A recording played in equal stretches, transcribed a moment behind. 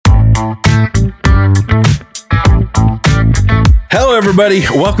Hello, everybody.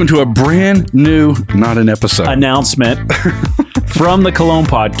 Welcome to a brand new, not an episode, announcement from the Cologne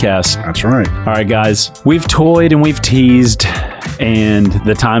Podcast. That's right. All right, guys. We've toyed and we've teased, and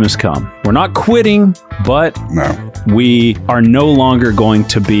the time has come. We're not quitting, but No. we are no longer going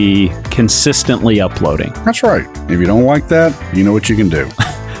to be consistently uploading. That's right. If you don't like that, you know what you can do.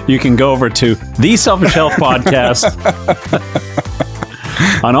 You can go over to the Selfish Health Podcast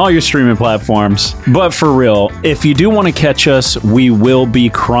on all your streaming platforms. But for real, if you do want to catch us, we will be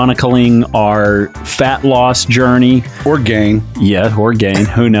chronicling our fat loss journey. Or gain. Yeah, or gain.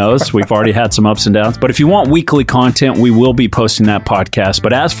 Who knows? We've already had some ups and downs. But if you want weekly content, we will be posting that podcast.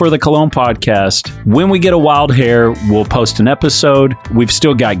 But as for the Cologne Podcast, when we get a wild hair, we'll post an episode. We've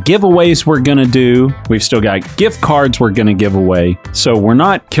still got giveaways we're going to do. We've still got gift cards we're going to give away. So we're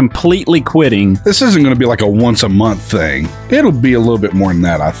not completely quitting. This isn't going to be like a once a month thing. It'll be a little bit more than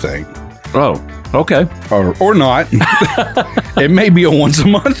that, I think. Oh, okay. Or not. It may be a once a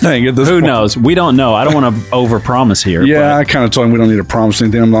month thing at this Who point. knows? We don't know. I don't want to overpromise here. Yeah, I kind of told him we don't need to promise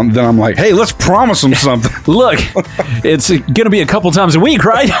anything. Then I'm like, hey, let's promise them something. Look, it's going to be a couple times a week,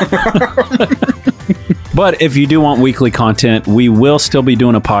 right? But if you do want weekly content, we will still be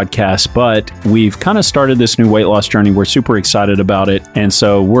doing a podcast, but we've kind of started this new weight loss journey. We're super excited about it. And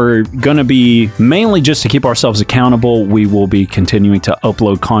so we're going to be mainly just to keep ourselves accountable. We will be continuing to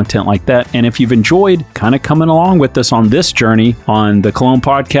upload content like that. And if you've enjoyed kind of coming along with us on this journey on the Cologne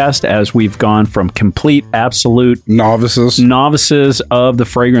Podcast, as we've gone from complete, absolute novices of the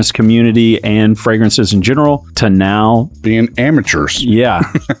fragrance community and fragrances in general to now being amateurs. Yeah.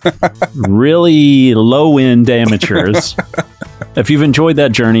 Really low-end amateurs. If you've enjoyed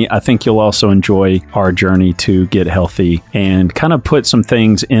that journey, I think you'll also enjoy our journey to get healthy and kind of put some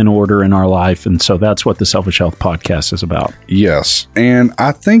things in order in our life. And so that's what the Selfish Health Podcast is about. Yes. And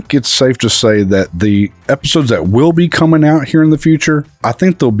I think it's safe to say that the episodes that will be coming out here in the future, I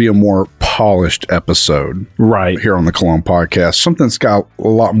think there'll be a more polished episode right here on the Cologne Podcast. Something that's got a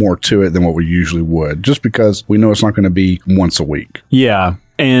lot more to it than what we usually would, just because we know it's not going to be once a week. Yeah.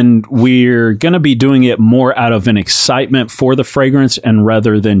 And we're going to be doing it more out of an excitement for the fragrance and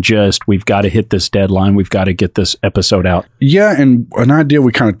rather than just, we've got to hit this deadline. We've got to get this episode out. Yeah. And an idea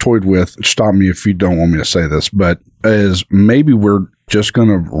we kind of toyed with, stop me if you don't want me to say this, but is maybe we're just going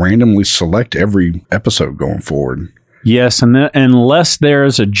to randomly select every episode going forward. Yes. And unless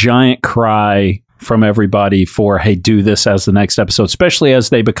there's a giant cry from everybody for, hey, do this as the next episode, especially as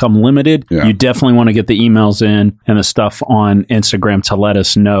they become limited. Yeah. You definitely want to get the emails in and the stuff on Instagram to let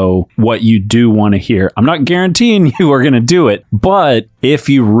us know what you do want to hear. I'm not guaranteeing you are going to do it, but if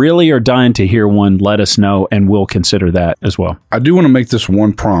you really are dying to hear one, let us know and we'll consider that as well. I do want to make this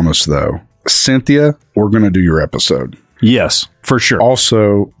one promise though. Cynthia, we're going to do your episode. Yes, for sure.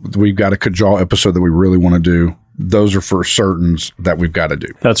 Also, we've got a Kajal episode that we really want to do. Those are for certains that we've got to do.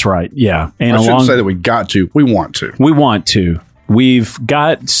 That's right. Yeah. And I shouldn't say that we got to. We want to. We want to. We've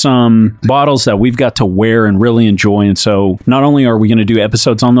got some bottles that we've got to wear and really enjoy. And so not only are we going to do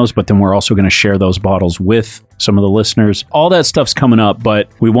episodes on those, but then we're also going to share those bottles with some of the listeners. All that stuff's coming up, but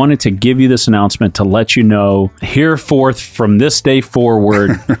we wanted to give you this announcement to let you know, hereforth from this day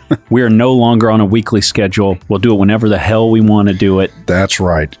forward, we are no longer on a weekly schedule. We'll do it whenever the hell we want to do it. That's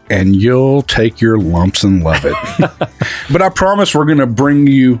right. And you'll take your lumps and love it. But I promise we're going to bring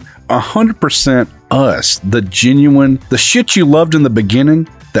you 100% us, the genuine, the shit you loved in the beginning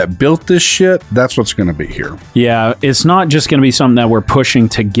that built this shit. That's what's going to be here. Yeah, it's not just going to be something that we're pushing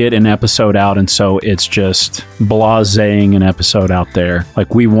to get an episode out, and so it's just blasing an episode out there.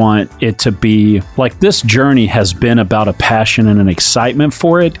 Like, we want it to be like, this journey has been about a passion and an excitement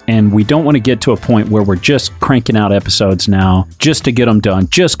for it, and we don't want to get to a point where we're just cranking out episodes now just to get them done,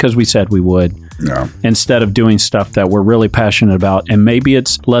 just because we said we would. Yeah. Instead of doing stuff that we're really passionate about. And maybe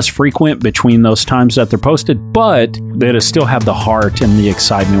it's less frequent between those times that they're posted, but they still have the heart and the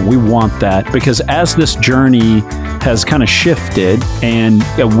excitement. We want that because as this journey has kind of shifted and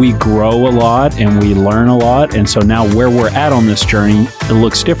we grow a lot and we learn a lot. And so now where we're at on this journey, it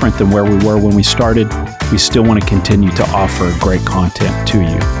looks different than where we were when we started. We still want to continue to offer great content to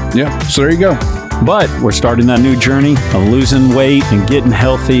you. Yeah. So there you go. But we're starting that new journey of losing weight and getting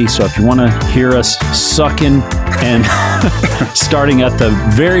healthy. So if you want to hear us sucking and starting at the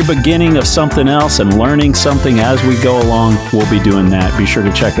very beginning of something else and learning something as we go along, we'll be doing that. Be sure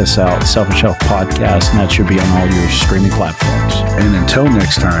to check us out, Selfish Health Podcast, and that should be on all your streaming platforms. And until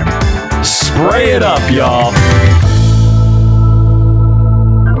next time, spray it up, y'all.